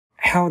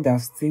How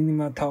does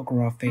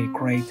cinematography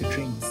create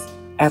dreams?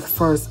 At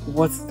first,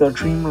 what's the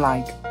dream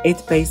like?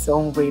 It's based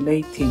on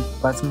related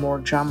but more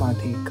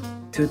dramatic.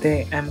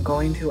 Today, I'm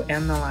going to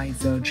analyze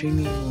the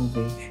dreamy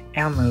movie,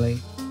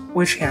 Amelie,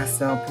 which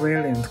has a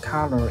brilliant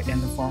color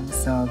and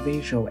forms a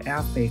visual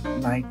effect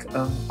like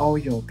an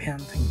oil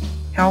painting.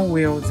 How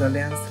will the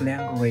lens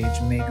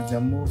language make the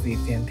movie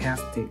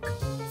fantastic?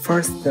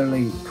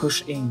 Firstly,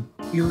 push in.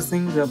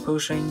 Using the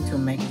push in to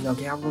make the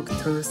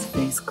character's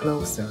face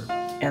closer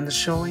and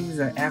showing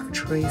the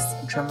actress'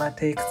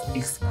 dramatic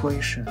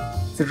expression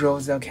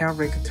through the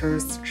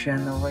character's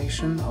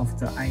generation of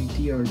the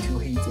idea to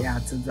hint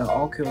at the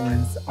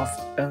occurrence of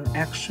an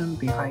action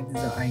behind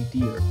the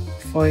idea.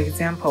 For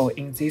example,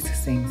 in these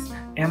scenes,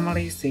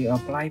 Emily sees a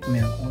blind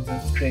man on the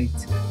street,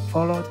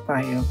 followed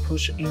by a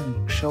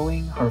push-in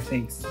showing her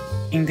face,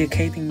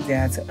 indicating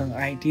that an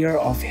idea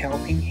of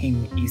helping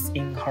him is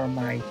in her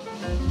mind,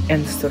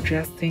 and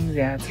suggesting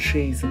that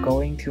she is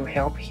going to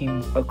help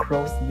him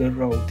across the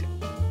road.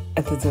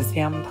 At the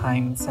same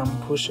time,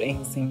 some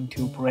push-in seem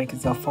to break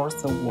the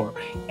fourth wall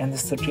and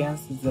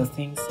suggest the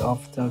things of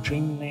the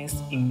dreaminess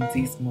in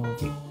this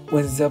movie.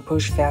 When the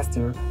push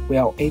faster,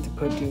 will it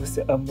produce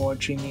a more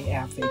dreamy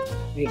effect?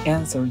 The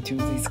answer to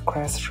this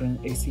question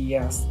is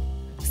yes.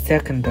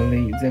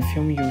 Secondly, the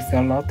film uses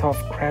a lot of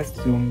cross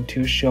zoom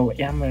to show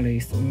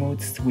Emily's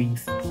mood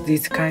swings.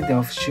 This kind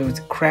of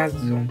short cross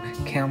zoom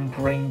can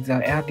bring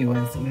the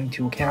audience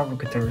into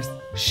characters,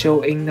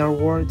 show inner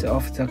world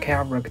of the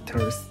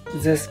characters.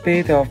 The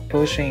speed of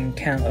pushing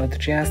can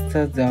adjust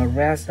the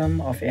rhythm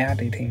of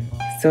editing,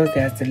 so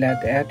that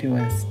let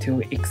audience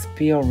to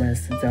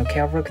experience the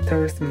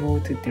character's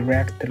mood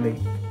directly.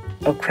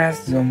 A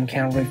cross zoom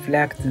can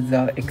reflect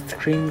the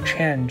extreme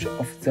change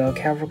of the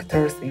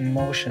character's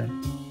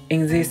emotion.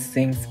 In these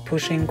scenes,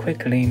 pushing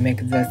quickly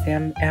makes the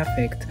same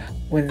effect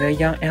when the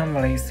young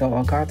Emily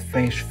saw a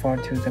goldfish fall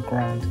to the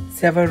ground.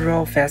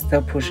 Several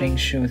faster pushing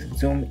shots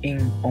zoom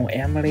in on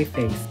Emily's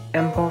face,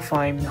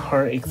 amplifying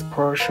her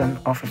expression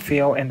of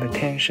fear and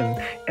tension,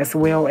 as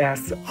well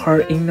as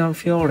her inner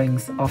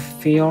feelings of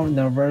fear,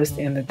 nervous,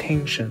 and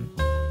tension.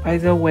 By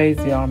the way,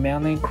 there are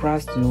many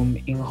cross zoom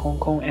in Hong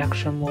Kong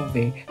action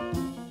movies.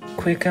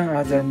 Quick and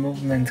other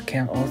movements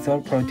can also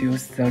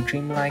produce the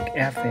dreamlike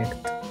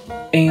effect.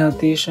 In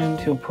addition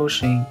to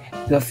pushing,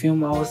 the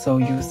film also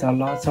used a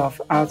lot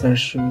of other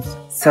shots,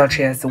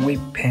 such as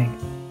whipping.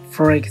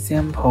 For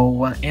example,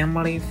 when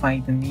Emily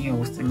finds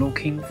Niels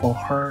looking for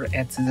her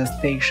at the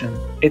station,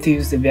 it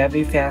used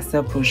very fast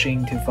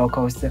pushing to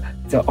focus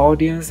the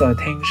audience's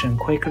attention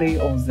quickly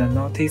on the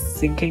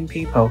notice-seeking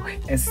people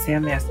as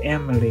same as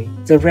Emily.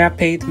 The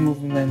rapid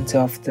movement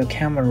of the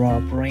camera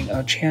brings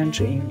a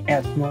change in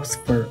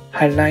atmosphere,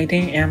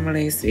 highlighting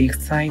Emily's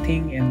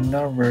exciting and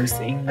nervous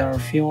inner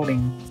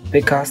feeling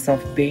because of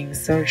being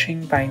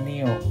searched by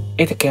Neil.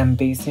 It can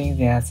be seen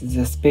that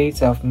the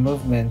speed of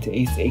movement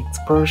is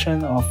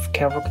expression of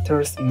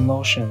character's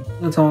emotion.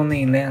 Not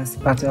only lens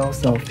but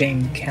also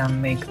film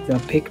can make the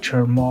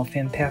picture more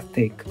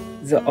fantastic.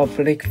 The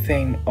oblique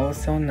film,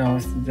 also known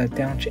as the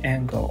Dutch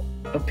angle,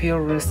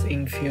 appears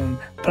in film,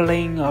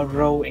 playing a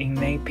role in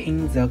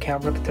making the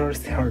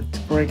character's heart.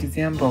 For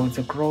example,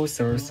 the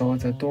grocer saw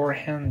the door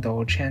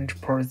handle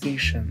change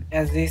position.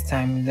 At this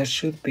time, the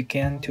shoot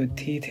began to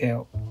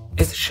detail.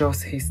 It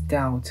shows his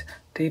doubt,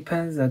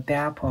 deepens the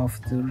depth of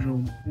the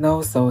room, and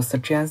also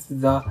suggests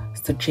the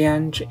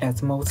strange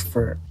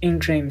atmosphere. In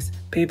dreams,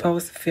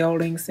 people's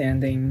feelings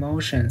and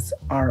emotions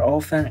are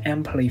often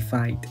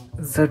amplified.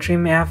 The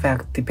dream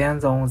effect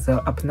depends on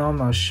the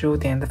abnormal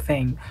shoot and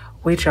film,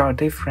 which are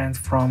different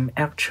from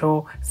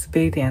actual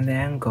speed and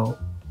angle.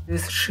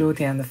 This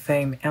shoot and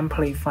film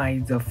amplify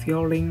the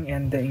feeling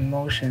and the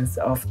emotions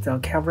of the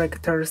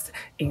characters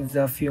in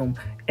the film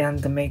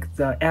and make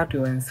the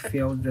audience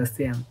feel the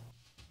same.